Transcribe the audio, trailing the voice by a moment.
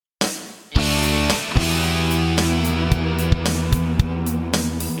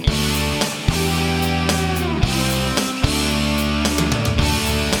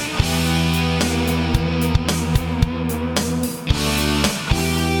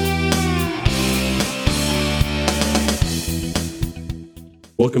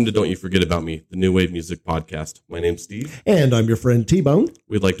Welcome to Don't You Forget About Me, the New Wave Music Podcast. My name's Steve. And I'm your friend T-Bone.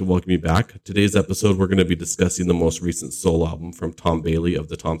 We'd like to welcome you back. Today's episode, we're going to be discussing the most recent solo album from Tom Bailey of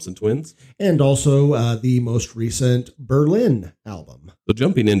the Thompson Twins. And also the most recent Berlin album. So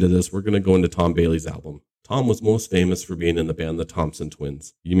jumping into this, we're going to go into Tom Bailey's album. Tom was most famous for being in the band The Thompson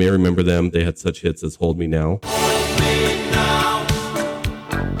Twins. You may remember them. They had such hits as Hold Me Now. Hold me now.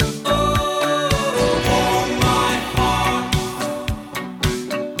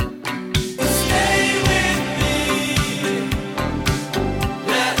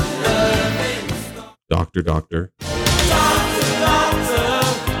 Doctor, Doctor. Doctor, Doctor,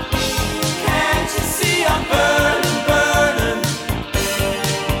 can't you see I'm burning, burning?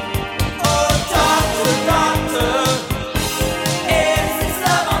 Oh, Doctor, Doctor, is this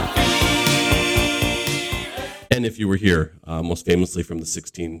love I'm feeling? And If You Were Here, most famously from the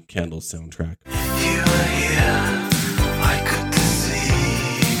 16 Candles soundtrack. If you were here, I could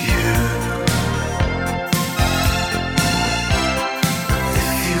deceive you.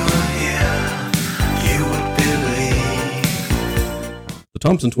 If you were here, you would believe. The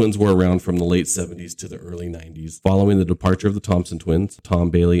Thompson Twins were around from the late 70s to the early 90s. Following the departure of the Thompson Twins,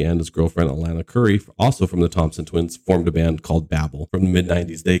 Tom Bailey and his girlfriend Alana Curry, also from the Thompson Twins, formed a band called Babel. From the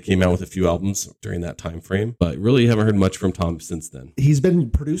mid-90s, they came out with a few albums during that time frame, but really haven't heard much from Tom since then. He's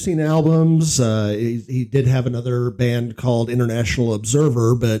been producing albums. He did have another band called International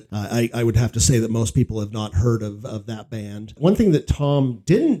Observer, but I would have to say that most people have not heard of that band. One thing that Tom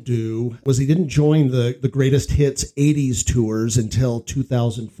didn't do was he didn't join the Greatest Hits 80s tours until 2014.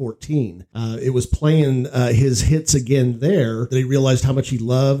 It was playing his hits again there that he realized how much he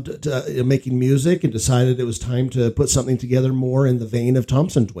loved making music and decided it was time to put something together more in the vein of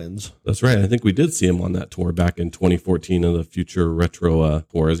Thompson Twins. That's right. I think we did see him on that tour back in 2014 in the Future Retro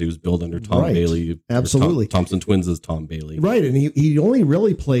tour as he was billed under Tom Right. Bailey. Absolutely. Thompson Twins is Tom Bailey. Right, and he only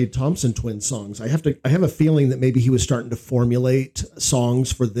really played Thompson Twins songs. I have a feeling that maybe he was starting to formulate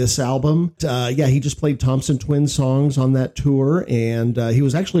songs for this album. He just played Thompson Twins songs on that tour, and he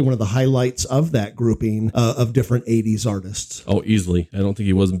was actually one of the highlights of that grouping of different 80s artists. Oh, easily. I don't think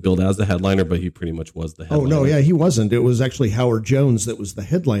he wasn't billed as the headliner, but he pretty much was the headliner. Oh, no, yeah, he wasn't. It was actually Howard Jones that was the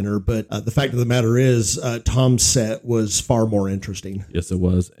headliner, but the fact of the matter is Tom's set was far more interesting. Yes, it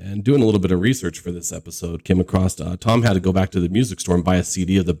was. And doing a little bit of research for this episode, came across Tom had to go back to the music store and buy a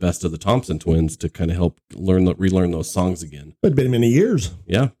CD of the best of the Thompson Twins to kind of help relearn those songs again. It's been many years.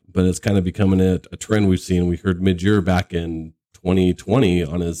 Yeah, but it's kind of becoming a trend we've seen. We heard Midyear back in 2020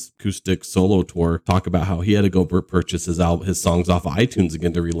 on his acoustic solo tour talk about how he had to go purchase his songs off of iTunes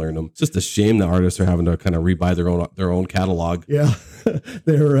again to relearn them. It's just a shame that artists are having to kind of rebuy their own catalog. Yeah,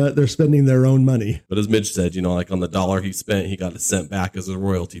 they're spending their own money. But as Midge said, like on the dollar he spent, he got a cent back as a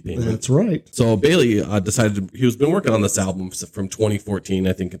royalty payment. That's right. So Bailey decided he was been working on this album from 2014,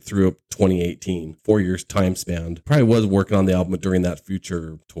 I think, through 2018, 4 years time span. Probably was working on the album during that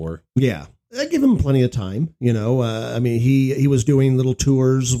Future tour. Yeah. I give him plenty of time, he was doing little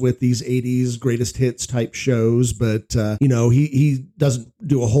tours with these 80s greatest hits type shows, but, he doesn't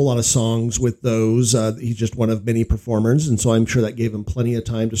do a whole lot of songs with those. He's just one of many performers, and so I'm sure that gave him plenty of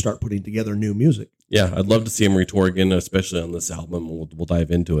time to start putting together new music. Yeah, I'd love to see him retour again, especially on this album. We'll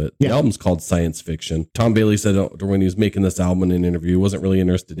dive into it. Yeah. The album's called Science Fiction. Tom Bailey said when he was making this album in an interview, he wasn't really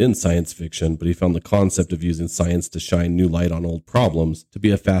interested in science fiction, but he found the concept of using science to shine new light on old problems to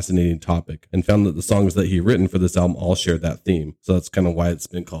be a fascinating topic, and found that the songs that he written for this album all shared that theme. So that's kind of why it's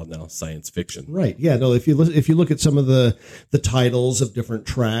been called now Science Fiction. Right. Yeah. No. If you look at some of the titles of different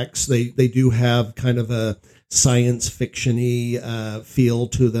tracks, they do have kind of a science fiction-y feel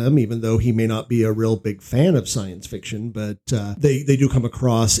to them, even though he may not be a real big fan of science fiction, but they do come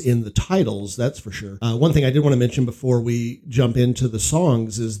across in the titles, that's for sure. One thing I did want to mention before we jump into the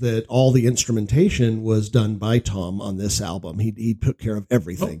songs is that all the instrumentation was done by Tom on this album. He took care of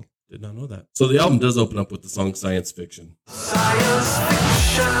everything. Oh, did not know that. So the album does open up with the song Science Fiction. Science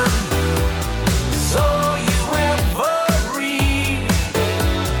fiction, so you ever read.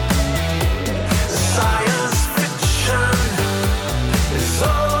 Science fiction is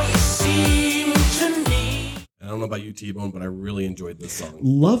all you seem to need. I don't know about you, T-Bone, but I really enjoyed this song.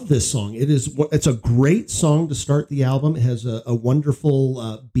 Love this song. It's a great song to start the album. It has a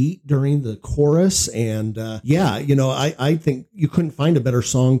wonderful beat during the chorus. And I think you couldn't find a better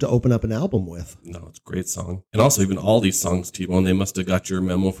song to open up an album with. No, it's a great song. And also even all these songs, T-Bone, they must have got your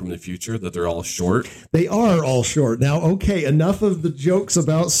memo from the future that they're all short. They are all short. Now, okay, enough of the jokes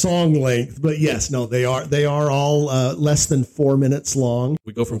about song length. But yes, no, they are all less than 4 minutes long.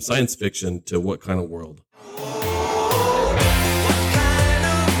 We go from science fiction to What Kind of World? What kind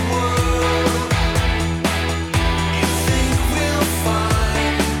of world you think we'll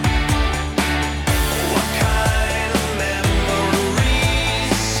find?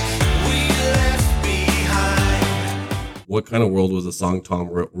 What Kind of World was a song Tom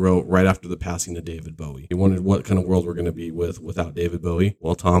wrote right after the passing of David Bowie. He wondered what kind of world we're going to be without David Bowie.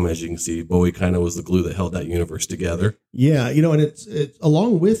 Well, Tom, as you can see, Bowie kind of was the glue that held that universe together. Yeah, and it's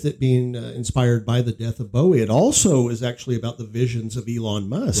along with it being inspired by the death of Bowie, it also is actually about the visions of Elon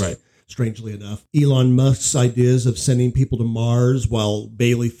Musk. Right. Strangely enough, Elon Musk's ideas of sending people to Mars, while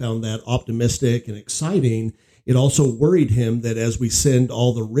Bailey found that optimistic and exciting, it also worried him that as we send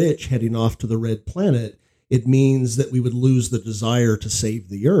all the rich heading off to the red planet, it means that we would lose the desire to save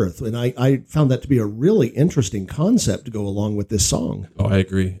the earth. And I found that to be a really interesting concept to go along with this song. Oh, I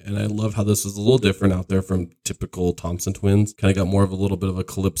agree. And I love how this is a little different out there from typical Thompson Twins. Kind of got more of a little bit of a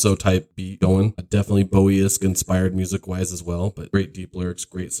calypso type beat going. Definitely Bowie-esque inspired music-wise as well, but great deep lyrics,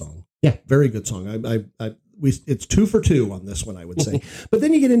 great song. Yeah, very good song. It's 2 for 2 on this one, I would say. But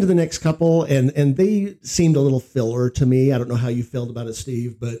then you get into the next couple, and they seemed a little filler to me. I don't know how you felt about it,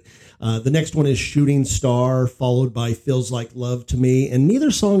 Steve, but the next one is Shooting Star, followed by Feels Like Love to Me. And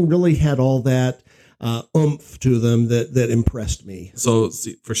neither song really had all that oomph to them that impressed me. So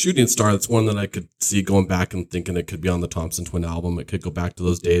see, for Shooting Star, that's one that I could see going back and thinking it could be on the Thompson Twin album. It could go back to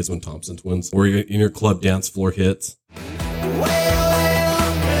those days when Thompson Twins were in your club dance floor hits.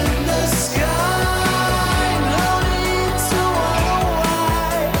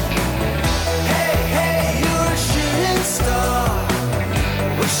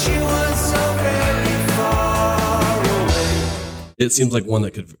 It seems like one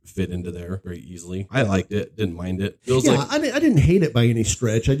that could fit into there very easily. I liked it, didn't mind it. Feels yeah, like I didn't hate it by any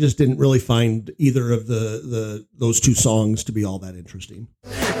stretch. I just didn't really find either of those two songs to be all that interesting.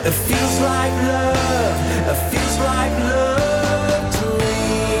 It feels like love. It feels like love to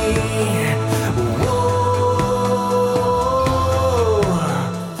me. Whoa.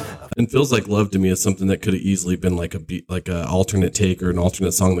 And Feels Like Love to Me is something that could have easily been like a beat, like an alternate take or an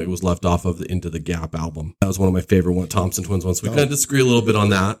alternate song that was left off of the Into the Gap album. That was one of my favorite Thompson Twins ones. We kind of disagree a little bit on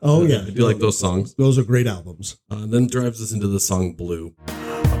that. Oh yeah, I do like those songs. Those are great albums. Then drives us into the song Blue.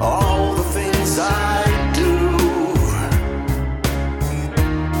 All the things I do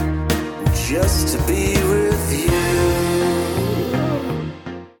just to be with you.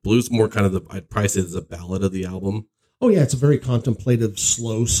 Blue's more kind of I'd probably say it's a ballad of the album. Oh yeah, it's a very contemplative,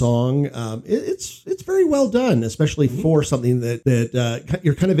 slow song. It's very well done, especially for something that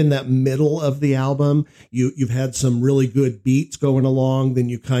you're kind of in that middle of the album. You've had some really good beats going along, then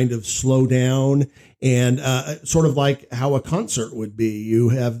you kind of slow down, and sort of like how a concert would be. You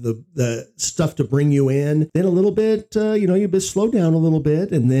have the stuff to bring you in, then a little bit, you just slow down a little bit,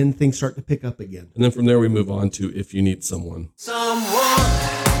 and then things start to pick up again. And then from there we move on to If You Need Someone. Someone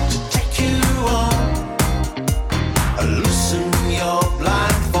to take you on. Loosen your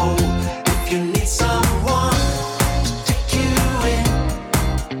blindfold if you need someone to take you in,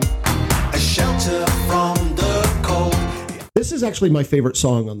 a shelter from the cold. This is actually my favorite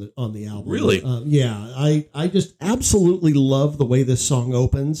song on the album. Really? Yeah, I just absolutely love the way this song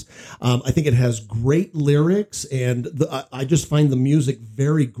opens. I think it has great lyrics, and I just find the music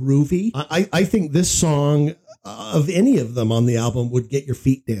very groovy. I think this song, of any of them on the album, would get your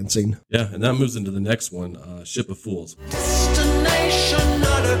feet dancing. Yeah, and that moves into the next one, Ship of Fools. Destination,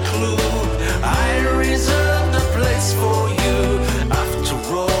 not a clue. I reserved a place for you. After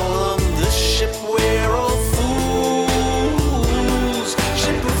all, on this ship, we're all fools.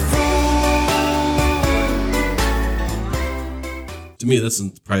 Ship of fools. To me, this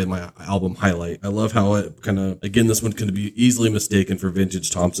is probably my album highlight. I love how it kind of, again, this one could be easily mistaken for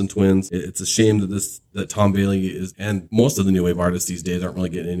vintage Thompson Twins. It's a shame that Tom Bailey is, and most of the new wave artists these days aren't really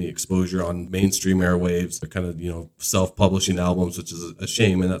getting any exposure on mainstream airwaves. They're kind of, self-publishing albums, which is a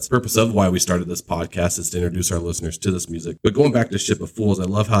shame. And that's the purpose of why we started this podcast, is to introduce our listeners to this music. But going back to Ship of Fools, I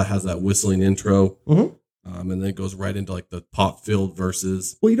love how it has that whistling intro. Mm-hmm. And then it goes right into like the pop-filled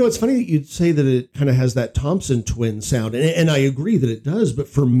verses. Well, it's funny that you'd say that it kind of has that Thompson Twin sound, and I agree that it does. But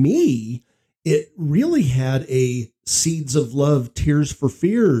for me, it really had a Seeds of Love, Tears for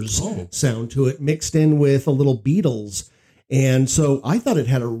Fears sound to it, mixed in with a little Beatles. And so I thought it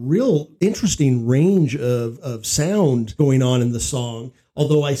had a real interesting range of sound going on in the song,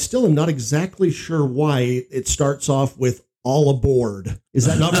 although I still am not exactly sure why it starts off with All Aboard. Is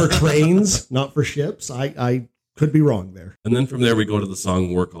that not for trains, not for ships? I could be wrong there. And then from there, we go to the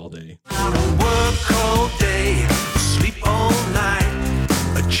song Work All Day. Work all day, sleep all night.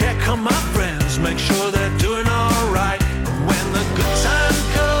 Check on my friends, make sure they're doing all right. When the good time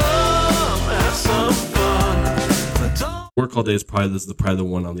comes, have some fun. Work Work All Day is probably the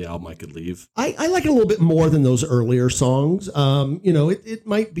one on the album I could leave. I like it a little bit more than those earlier songs. It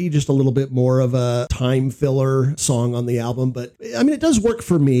might be just a little bit more of a time filler song on the album, but I mean, it does work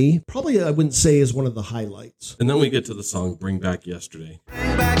for me. Probably I wouldn't say is one of the highlights. And then we get to the song Bring Back Yesterday.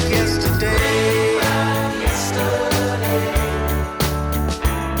 Bring back yesterday. Bring back yesterday.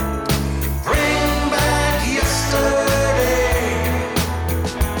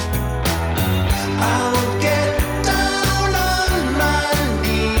 I'll get down on my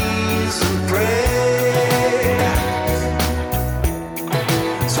knees and pray.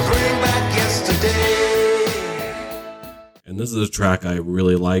 So bring back yesterday. And this is a track I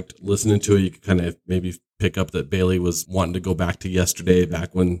really liked. Listening to it, you could kind of maybe pick up that Bailey was wanting to go back to yesterday,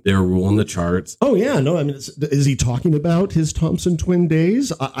 back when they were ruling the charts. Oh, yeah. No, I mean, is he talking about his Thompson Twin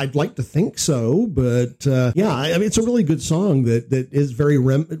days? I'd like to think so. But yeah, I mean, it's a really good song that is very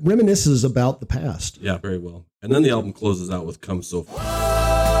reminisces about the past. Yeah, very well. And then the album closes out with Come So Far.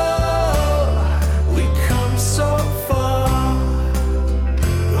 Oh, we come so far,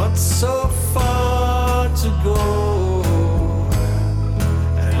 not so far to go.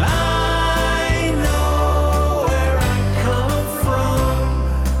 And I know where I come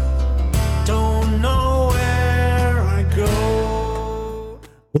from, don't know where I go.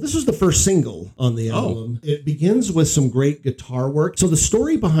 Well, this was the first single on the album. It begins with some great guitar work. So the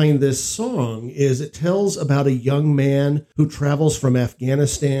story behind this song is it tells about a young man who travels from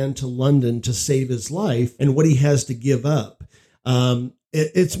Afghanistan to London to save his life and what he has to give up.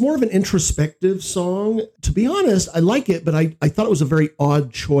 It's more of an introspective song. To be honest, I like it, but I thought it was a very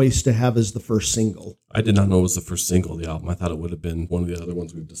odd choice to have as the first single. I did not know it was the first single of the album. I thought it would have been one of the other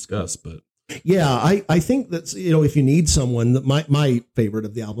ones we've discussed, but Yeah, I think that's, if you need someone, that my favorite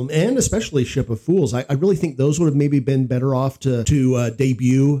of the album, and especially Ship of Fools, I really think those would have maybe been better off to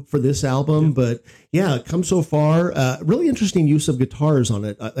debut for this album. Yeah. But yeah, Come So Far, really interesting use of guitars on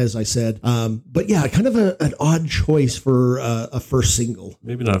it, as I said. But yeah, kind of an odd choice for a first single.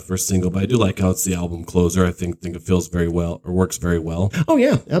 Maybe not a first single, but I do like how it's the album closer. I think it feels very well, or works very well. Oh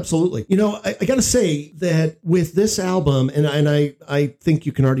yeah, absolutely. I got to say that with this album, and I think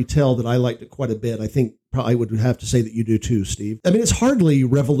you can already tell that I liked it quite a bit. I think probably would have to say that you do too, Steve. I mean, it's hardly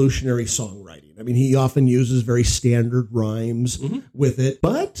revolutionary songwriting. I mean, he often uses very standard rhymes with it,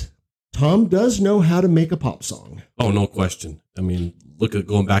 but Tom does know how to make a pop song. Oh, no question. I mean, look at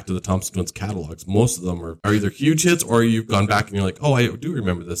going back to the Thompson Twins catalogs. Most of them are either huge hits or you've gone back and you're like, oh, I do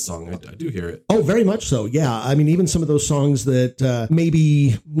remember this song. I do hear it. Oh, very much so. Yeah. I mean, even some of those songs that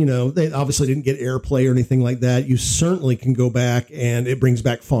maybe, they obviously didn't get airplay or anything like that. You certainly can go back and it brings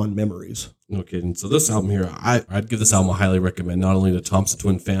back fond memories. No kidding. So this album here, I'd give this album a highly recommend, not only to Thompson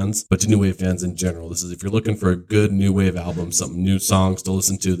Twin fans, but to New Wave fans in general. This is, if you're looking for a good New Wave album, something new songs to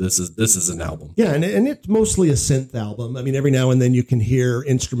listen to, this is an album. Yeah, and it's mostly a synth album. I mean, every now and then you can hear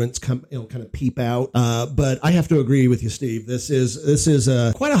instruments come, kind of peep out. But I have to agree with you, Steve. This is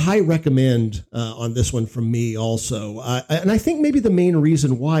quite a high recommend on this one from me also. And I think maybe the main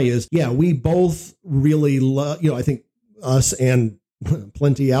reason why is, we both really love, I think us and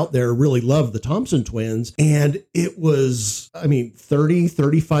plenty out there really love the Thompson Twins. And it was,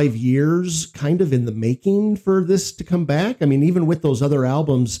 35 years kind of in the making for this to come back. I mean, even with those other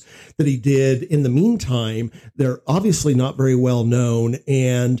albums that he did in the meantime, they're obviously not very well known.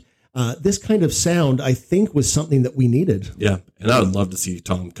 And this kind of sound, I think, was something that we needed. Yeah, and I would love to see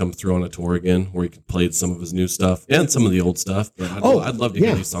Tom come through on a tour again where he could play some of his new stuff and some of the old stuff. But I'd love to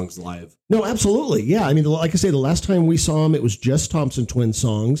hear these songs live. No, absolutely. Yeah, I mean, like I say, the last time we saw him, it was just Thompson Twin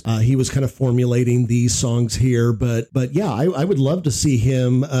songs. He was kind of formulating these songs here. But yeah, I would love to see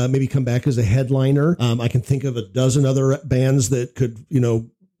him maybe come back as a headliner. I can think of a dozen other bands that could,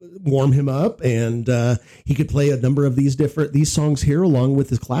 warm him up, and he could play a number of these songs here along with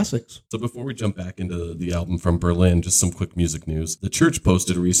his classics. So before we jump back into the album from Berlin, just some quick music news. The Church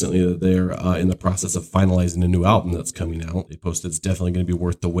posted recently that they're in the process of finalizing a new album that's coming out. They posted it's definitely going to be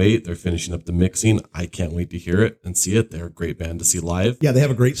worth the wait. They're finishing up the mixing. I can't wait to hear it and see it. They're a great band to see live. Yeah, they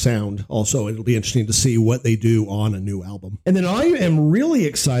have a great sound also. It'll be interesting to see what they do on a new album. And then I am really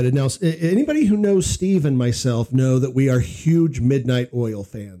excited. Now, anybody who knows Steve and myself know that we are huge Midnight Oil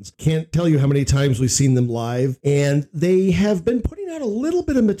fans. Can't tell you how many times we've seen them live, and they have been putting out a little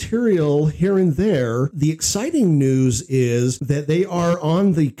bit of material here and there. The exciting news is that they are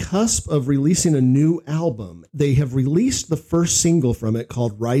on the cusp of releasing a new album. They have released the first single from it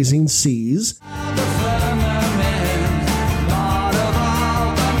called Rising Seas.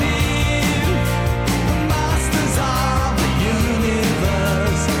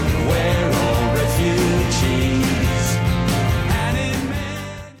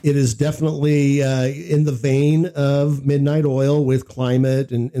 It is definitely in the vein of Midnight Oil with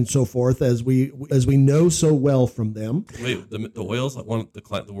Climate and so forth, as we know so well from them. Wait, the Oils want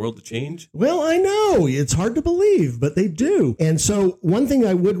the world to change? Well, I know it's hard to believe, but they do. And so one thing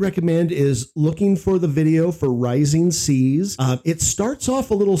I would recommend is looking for the video for Rising Seas. It starts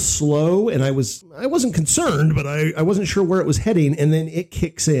off a little slow, and I wasn't concerned, but I wasn't sure where it was heading, and then it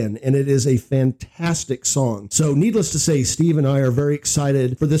kicks in, and it is a fantastic song. So needless to say, Steve and I are very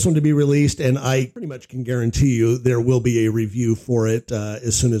excited for this one to be released, and I pretty much can guarantee you there will be a review for it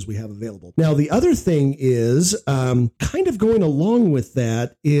as soon as we have available. Now, the other thing is, kind of going along with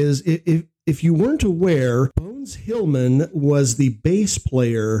that is, if you weren't aware, Bones Hillman was the bass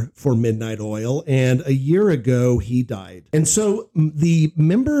player for Midnight Oil, and a year ago he died. And so the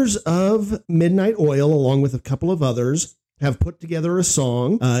members of Midnight Oil, along with a couple of others, have put together a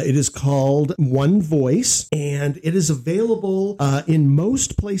song. It is called One Voice, and it is available in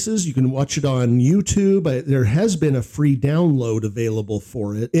most places. You can watch it on YouTube. There has been a free download available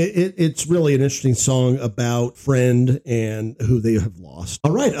for it. It's really an interesting song about friend and who they have lost.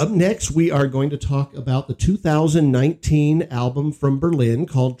 All right, up next, we are going to talk about the 2019 album from Berlin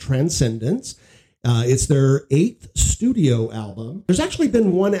called Transcendence. It's their 8th studio album. There's actually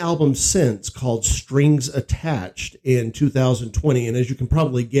been one album since called Strings Attached in 2020. And as you can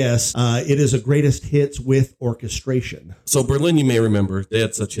probably guess, it is a greatest hits with orchestration. So Berlin, you may remember, they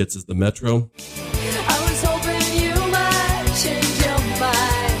had such hits as The Metro. I was hoping you might change your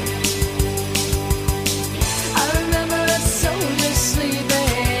mind. I remember a soldier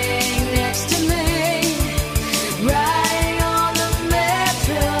sleeping next to me, riding on the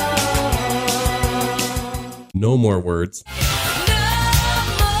metro. No More Words.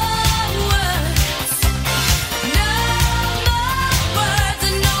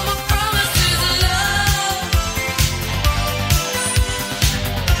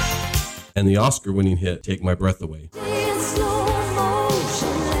 And the Oscar-winning hit, Take My Breath Away.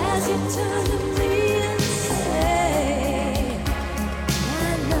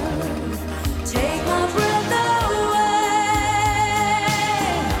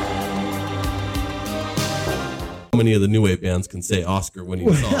 How many of the new wave bands can say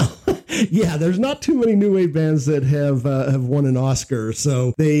Oscar-winning song? Yeah, there's not too many new wave bands that have won an Oscar,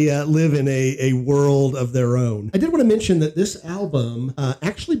 so they live in a world of their own. I did want to mention that this album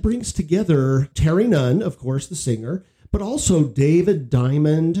actually brings together Terry Nunn, of course, the singer, but also David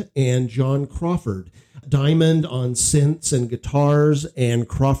Diamond and John Crawford. Diamond on synths and guitars, and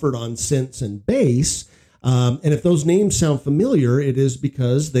Crawford on synths and bass. And if those names sound familiar, it is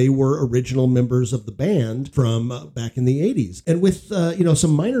because they were original members of the band from back in the 80s. And with,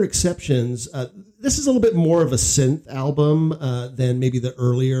 some minor exceptions, this is a little bit more of a synth album than maybe the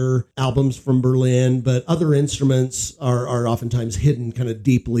earlier albums from Berlin, but other instruments are oftentimes hidden kind of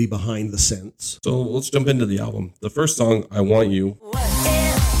deeply behind the synths. So let's jump into the album. The first song, I Want You.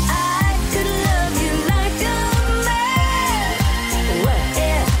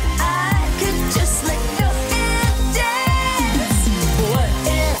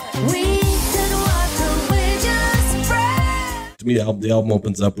 To me, the album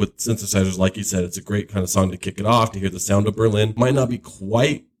opens up with synthesizers, like you said. It's a great kind of song to kick it off, to hear the sound of Berlin. Might not be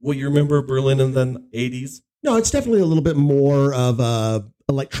quite what you remember Berlin in the 80s. No, it's definitely a little bit more of a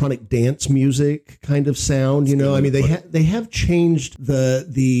electronic dance music kind of sound. You know, I mean, they have changed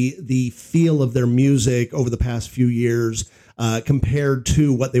the feel of their music over the past few years compared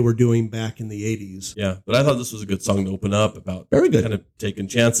to what they were doing back in the 80s. Yeah, but I thought this was a good song to open up about. Very good. Kind of taking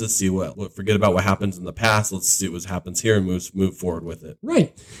chances, see what forget about what happens in the past. Let's see what happens here and move forward with it.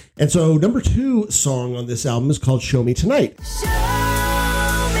 Right. And so number 2 song on this album is called Show Me Tonight.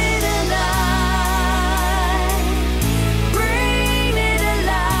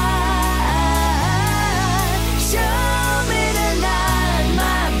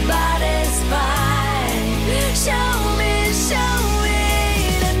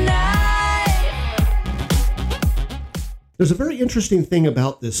 There's a very interesting thing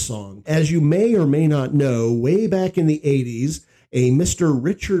about this song. As you may or may not know, way back in the 80s, a Mr.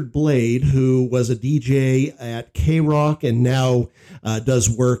 Richard Blade, who was a DJ at K-Rock and now does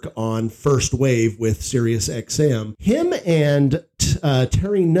work on First Wave with Sirius XM, him and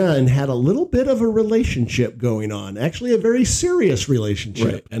Terry Nunn had a little bit of a relationship going on, actually a very serious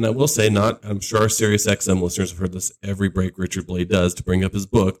relationship. Right. And I will say, I'm sure our Sirius XM listeners have heard this every break Richard Blade does to bring up his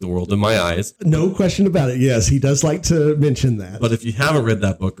book, The World in My Eyes. No question about it. Yes, he does like to mention that. But if you haven't read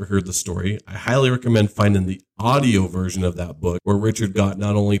that book or heard the story, I highly recommend finding the audio version of that book, where Richard got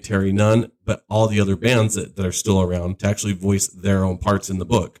not only Terry Nunn, but all the other bands that are still around to actually voice their own parts in the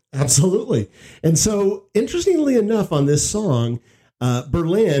book. Absolutely. And so, interestingly enough, on this song,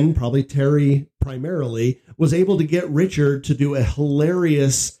 Berlin, probably Terry primarily, was able to get Richard to do a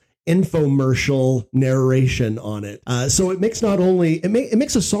hilarious infomercial narration on it. So it makes not only, it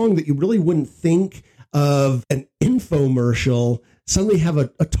makes a song that you really wouldn't think of an infomercial suddenly have a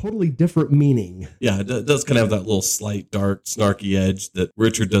totally different meaning. Yeah, it does kind of have that little slight, dark, snarky edge that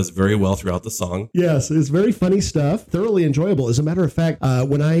Richard does very well throughout the song. Yes, it's very funny stuff, thoroughly enjoyable. As a matter of fact,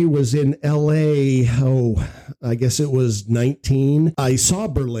 when I was in LA, I guess it was 19, I saw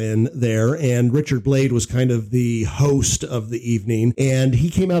Berlin there, and Richard Blade was kind of the host of the evening, and he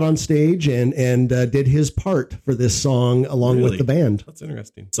came out on stage and did his part for this song along with the band. That's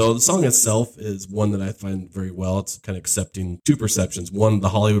interesting. So the song itself is one that I find very well. It's kind of accepting two perceptions. One, the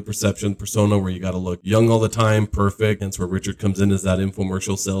Hollywood persona, where you got to look young all the time, perfect. Hence where Richard comes in as that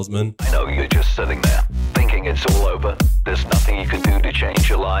infomercial salesman. I know you're just sitting there, thinking it's all over. There's nothing you can do to change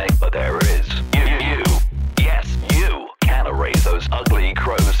your life, but there is. Yes, you can erase those ugly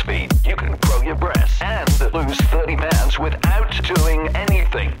crow's feet. You can grow your breasts and lose 30 pounds without doing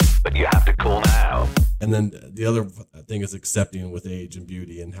anything. But you have to call now. And then the other thing is accepting with age and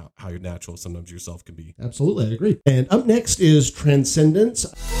beauty and how your natural sometimes yourself can be. Absolutely, I agree. And up next is Transcendence.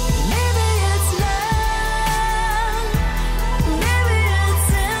 Maybe it's love, maybe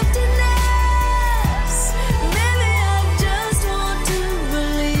it's emptiness, maybe I just want to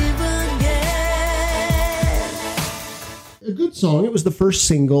believe again. A good song. It was the first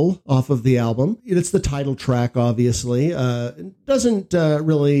single off of the album. It's the title track, obviously. It doesn't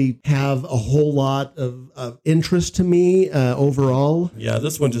really have a whole lot of interest to me overall. Yeah,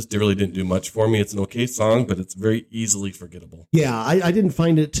 this one just really didn't do much for me. It's an okay song, but it's very easily forgettable. Yeah, I didn't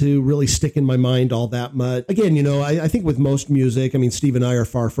find it to really stick in my mind all that much. Again, I think with most music, I mean, Steve and I are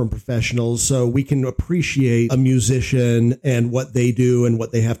far from professionals, so we can appreciate a musician and what they do and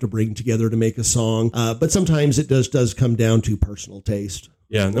what they have to bring together to make a song. But sometimes it does come down to personal taste.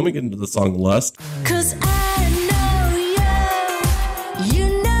 Yeah, and then we get into the song Lust. 'Cause I know you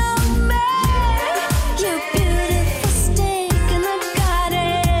know me, you're beautiful stick in the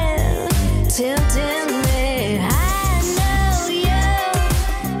garden, tilting me. I know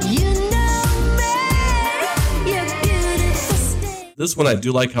you know me, you're beautiful stick. This one, I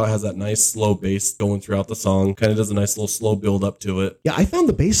do like how it has that nice slow bass going throughout the song. Kind of does a nice little slow build up to it. Yeah, I found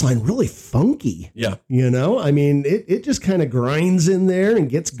the bass line really funky. Yeah. I mean, it just kind of grinds in there and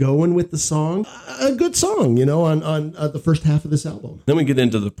gets going with the song. A good song, on the first half of this album. Then we get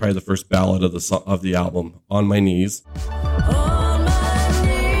into probably the first ballad of the album, On My Knees. On my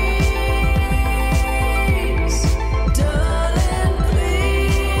knees, darling,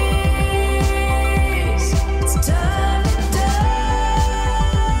 please, it's time to die.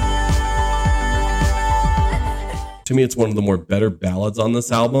 To me, it's one of the more better ballads on this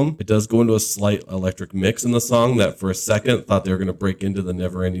album. It does go into a slight electric mix in the song that for a second thought they were going to break into the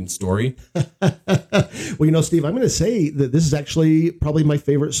Never-Ending Story. Well, Steve, I'm going to say that this is actually probably my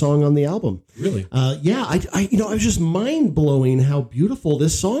favorite song on the album. Really? Yeah, I was just mind-blowing how beautiful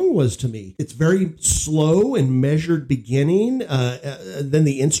this song was to me. It's very slow and measured beginning. Then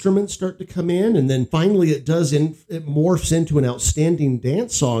the instruments start to come in, and then finally it morphs into an outstanding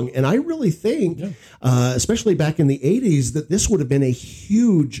dance song. And I really think, especially back in the 80s, that this would have been a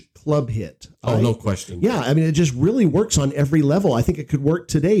huge club hit. Oh, no question. Yeah, I mean, it just really works on every level. I think it could work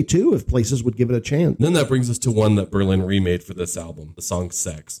today, too, if places would give it a chance. Then that brings us to one that Berlin remade for this album, the song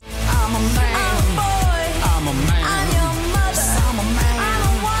Sex. I'm a man, I'm a boy, I'm a man, I'm your mother, I'm a man, I'm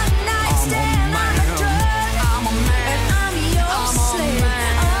a one-night stand, I'm a drug, I'm a man, and I'm your slave.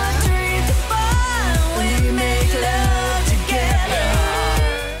 I drink the fire, we make love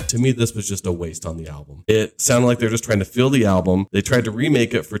together. To me, this was just a waste on the album. It sounded like they're just trying to fill the album. They tried to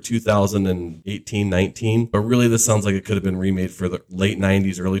remake it for 2018-19, but really this sounds like it could have been remade for the late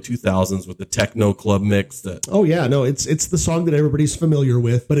 90s, early 2000s with the techno club mix. Oh yeah, no, it's the song that everybody's familiar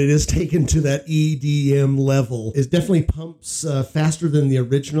with, but it is taken to that EDM level. It definitely pumps faster than the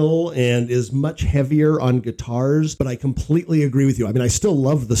original and is much heavier on guitars, but I completely agree with you. I mean, I still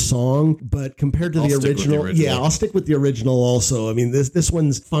love the song, but compared to the original, yeah, I'll stick with the original also. I mean, this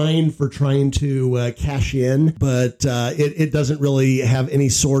one's fine for trying to cash in, but it doesn't really have any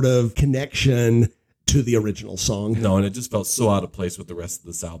sort of connection to the original song. No, and it just felt so out of place with the rest of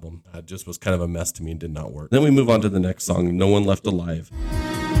this album. It just was kind of a mess to me and did not work. Then we move on to the next song, No One Left Alive.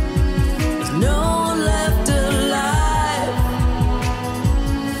 There's no one left alive.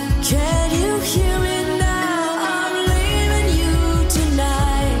 Can you hear me now? I'm leaving you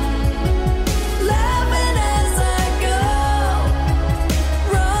tonight. Laughing as I go,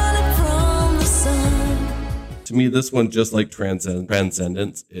 running from the sun. To To me, this one, just like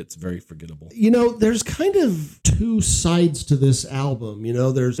Transcendence, it's very forgettable. There's kind of two sides to this album.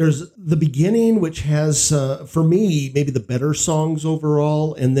 There's the beginning, which has, for me, maybe the better songs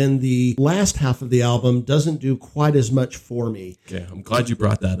overall. And then the last half of the album doesn't do quite as much for me. Okay, I'm glad you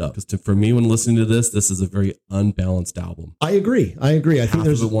brought that up. Because for me, when listening to this is a very unbalanced album. I agree. I think half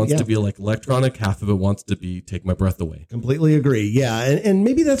of it wants to be like electronic, half of it wants to be Take My Breath Away. Completely agree. Yeah. And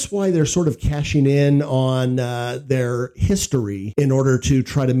maybe that's why they're sort of cashing in on their history in order to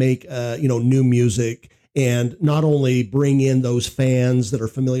try to make, new music and not only bring in those fans that are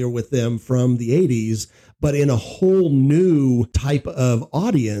familiar with them from the 80s, but in a whole new type of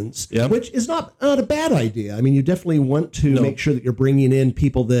audience, which is not a bad idea. I mean, you definitely want to make sure that you're bringing in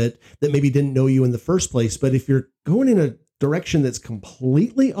people that maybe didn't know you in the first place. But if you're going in a direction that's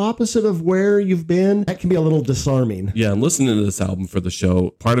completely opposite of where you've been, that can be a little disarming. Yeah, and listening to this album for the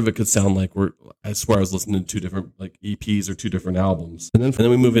show, part of it could sound like I swear I was listening to two different like EPs or two different albums. And then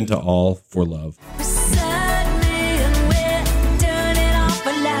we move into All for Love. Beside me and we're doing it all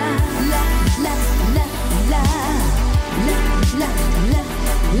for love. La, la, la, la. La, la, la, la,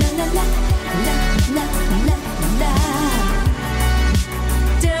 la, la. La, la, la, la.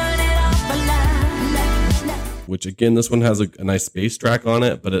 Doing it all for love. La, la. Which again, this one has a nice bass track on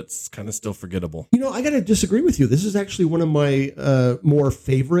it, but it's kind of still forgettable. I got to disagree with you. This is actually one of my more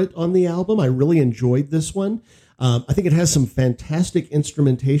favorite on the album. I really enjoyed this one. I think it has some fantastic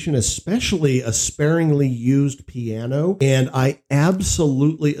instrumentation, especially a sparingly used piano. And I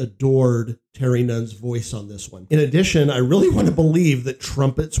absolutely adored Terry Nunn's voice on this one. In addition, I really want to believe that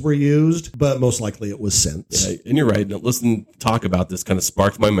trumpets were used, but most likely it was synths. Yeah, and you're right. Talk about this kind of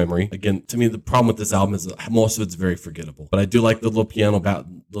sparked my memory. Again, to me, the problem with this album is that most of it's very forgettable. But I do like the little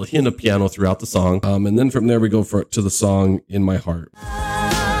hint of piano throughout the song. And then from there we go to the song In My Heart.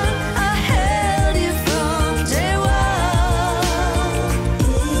 I held you from day one.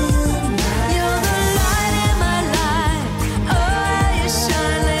 You're the light in my life. Oh, you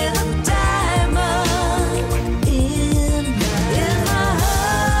shine like a diamond. In my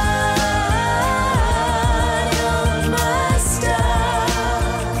heart, you're my star.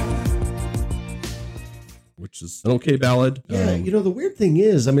 Which is an okay ballad. Yeah, the weird thing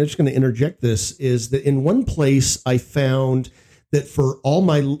is, I'm just going to interject this, is that in one place I found that for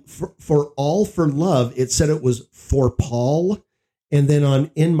All for Love, it said it was for Paul. And then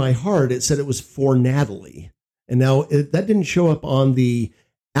on In My Heart, it said it was for Natalie. And now that didn't show up on the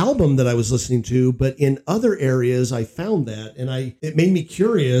album that I was listening to, but in other areas I found that. And it made me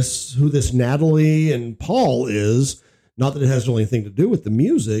curious who this Natalie and Paul is. Not that it has really anything to do with the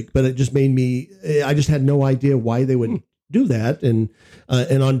music, but it just made I just had no idea why they would do that. And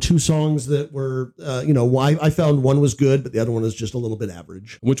on two songs that were, why I found one was good, but the other one was just a little bit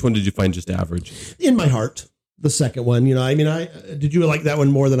average. Which one did you find just average? In My Heart, the second one, did you like that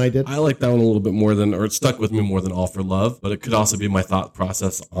one more than I did? I like that one a little bit more or it stuck with me more than All for Love, but it could also be my thought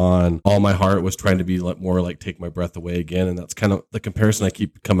process on All My Heart was trying to be more like Take My Breath Away again. And that's kind of the comparison I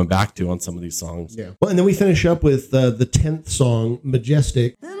keep coming back to on some of these songs. Yeah. Well, and then we finish up with the 10th song,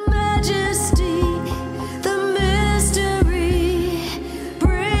 Majestic. The majesty, the mystery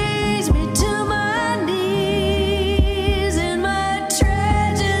brings me to my knees. In my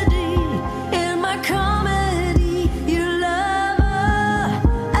tragedy, in my comedy, you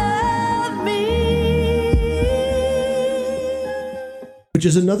lover of me. Which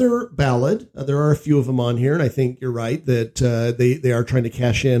is another ballad. There are a few of them on here, and I think you're right that they are trying to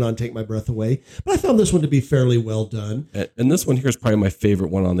cash in on Take My Breath Away. But I found this one to be fairly well done. And this one here is probably my favorite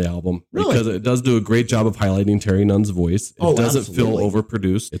one on the album. Really? Because it does do a great job of highlighting Terry Nunn's voice. It doesn't feel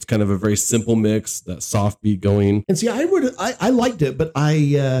overproduced. It's kind of a very simple mix, that soft beat going. And see, I liked it, but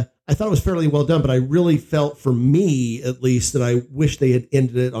I thought it was fairly well done, but I really felt, for me at least, that I wish they had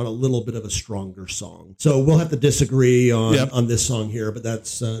ended it on a little bit of a stronger song. So we'll have to disagree on this song here, but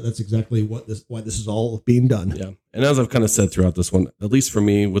that's exactly why this is all being done. Yeah. And as I've kind of said throughout this one, at least for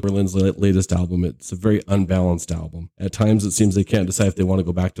me, with Berlin's latest album, it's a very unbalanced album. At times, it seems they can't decide if they want to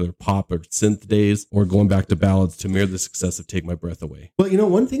go back to their pop or synth days or going back to ballads to mirror the success of Take My Breath Away. Well,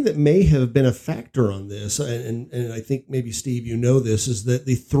 one thing that may have been a factor on this, and I think maybe, Steve, this, is that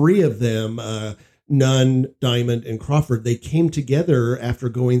the three of them, Nunn, Diamond, and Crawford, they came together after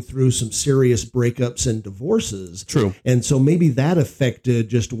going through some serious breakups and divorces. True. And so maybe that affected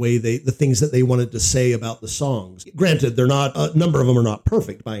just the things that they wanted to say about the songs. Granted, they're not, a number of them are not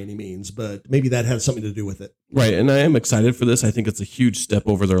perfect by any means, but maybe that had something to do with it. Right. And I am excited for this. I think it's a huge step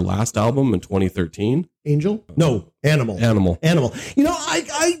over their last album in 2013. Angel? No, Animal. Animal.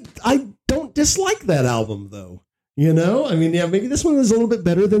 I don't dislike that album, though. Maybe this one is a little bit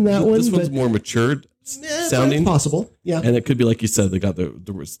better than that one. This one's more matured. sounding. Possible. Yeah. And it could be like you said,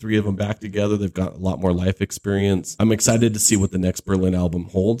 there was 3 of them back together. They've got a lot more life experience. I'm excited to see what the next Berlin album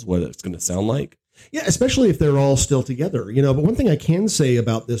holds, what it's going to sound like. Yeah, especially if they're all still together, you know. But one thing I can say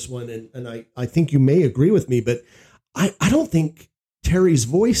about this one, and I think you may agree with me, but I don't think Terry's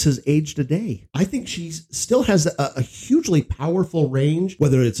voice has aged a day. I think she still has a hugely powerful range,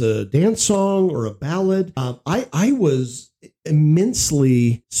 whether it's a dance song or a ballad. I was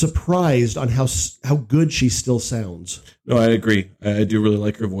immensely surprised on how good she still sounds. No, I agree. I do really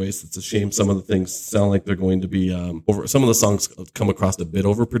like her voice. It's a shame some of the things sound like they're going to be over. Some of the songs come across a bit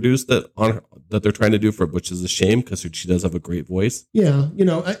overproduced that they're trying to do for, which is a shame because she does have a great voice. Yeah, you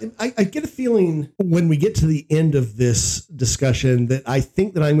know, I get a feeling when we get to the end of this discussion that I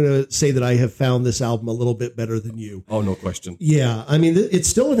think that I'm going to say that I have found this album a little bit better than you. Oh, no question. Yeah, I mean, it's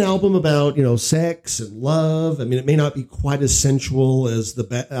still an album about, you know, sex and love. I mean, it may not be quite as sensual as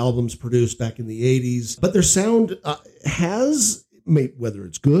the albums produced back in the 80s, but their sound has, whether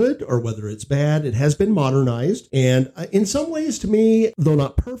it's good or whether it's bad, it has been modernized. And in some ways, to me, though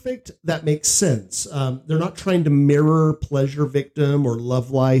not perfect, that makes sense. They're not trying to mirror Pleasure Victim or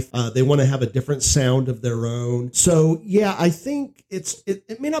Love Life. They want to have a different sound of their own. So, yeah, I think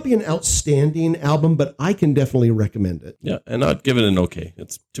it may not be an outstanding album, but I can definitely recommend it. Yeah, and I'd give it an okay.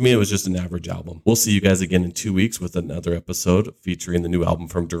 To me, it was just an average album. We'll see you guys again in 2 weeks with another episode featuring the new album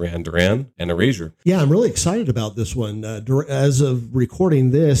from Duran Duran and Erasure. Yeah, I'm really excited about this one. As of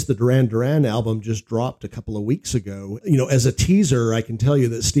recording this, the Duran Duran album just dropped a couple of weeks ago. You know, as a teaser, I can tell you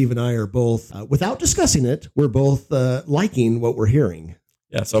that Steve and I are both, without discussing it, we're both liking what we're hearing.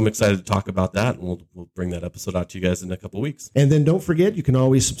 Yeah, so I'm excited to talk about that, and we'll bring that episode out to you guys in a couple of weeks. And then don't forget, you can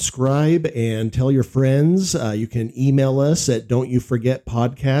always subscribe and tell your friends. You can email us at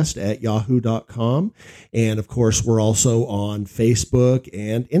don'tyoufforgetpodcast@yahoo.com. And of course, we're also on Facebook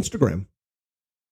and Instagram.